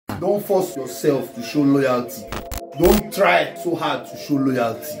Don't force yourself to show loyalty. Don't try so hard to show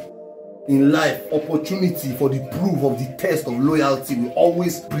loyalty. In life, opportunity for the proof of the test of loyalty will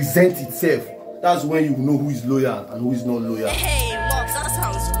always present itself. That's when you know who is loyal and who is not loyal. Hey, Mox, that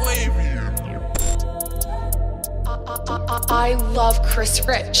sounds wavy. I love Chris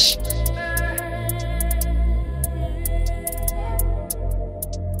Rich.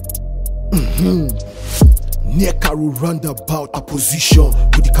 Near Caru roundabout opposition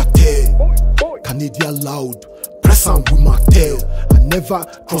with the cartel. Canadian loud, press and with my tail. I never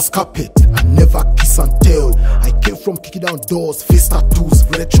cross carpet, I never kiss and tell. I came from kicking down doors, face tattoos,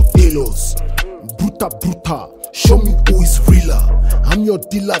 retro halos. Bruta, show me who is realer. I'm your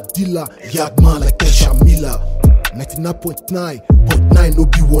dealer, yard man like Kesha Miller. 99.9, but 9 no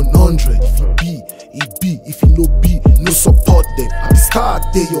be 100. If it be, it be. If it no be, no support them. I'm the scar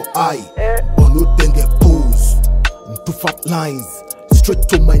dey your eye, but no then get pose. Into fat lines, straight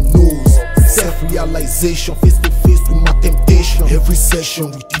to my nose. Self-realization, face to face with my temptation. Every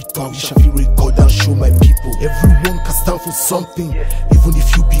session with it, I wish I feel record and show my people. Everyone can stand for something, even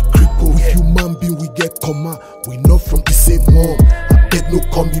if you be crippled. With human being, we get comma. We not from the same mom. I beg no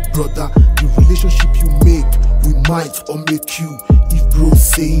call me brother. The relationship you make, we might or make you. If bro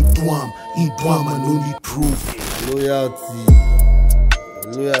say in Dwam and only proof.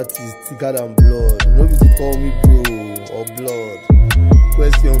 Loyalty is thicker than blood. You know if you call me bro or blood.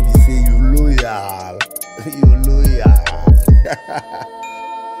 Question be say you loyal. You loyal.